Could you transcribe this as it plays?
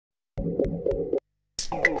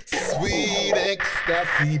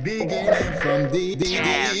ecstasy beginning from the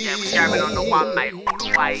Yeah, we driving on the one, mate, all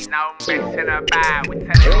the way. No messing about. We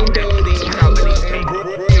telling you that we some of these people.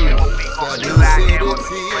 What we gotta do out here, what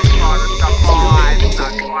we trying to survive.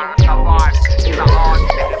 Trying to survive. It's a hard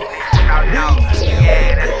thing, people don't know.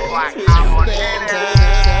 Yeah, that's right. Come on,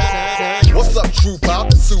 in. What's up, trooper?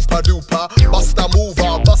 Super duper. Buster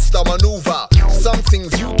mover, buster maneuver. Some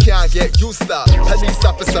things you can't get used to. Police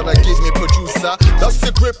officer, give me producer. That's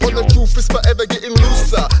the grip on the truth is forever getting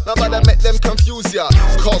looser. Nobody make them confuse ya.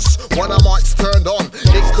 Cause when a mic's turned on,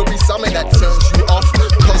 it could be something that turns you off.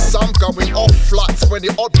 Cause I'm going off like 20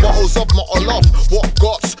 odd bottles of my off. What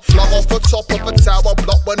got flung off the top of a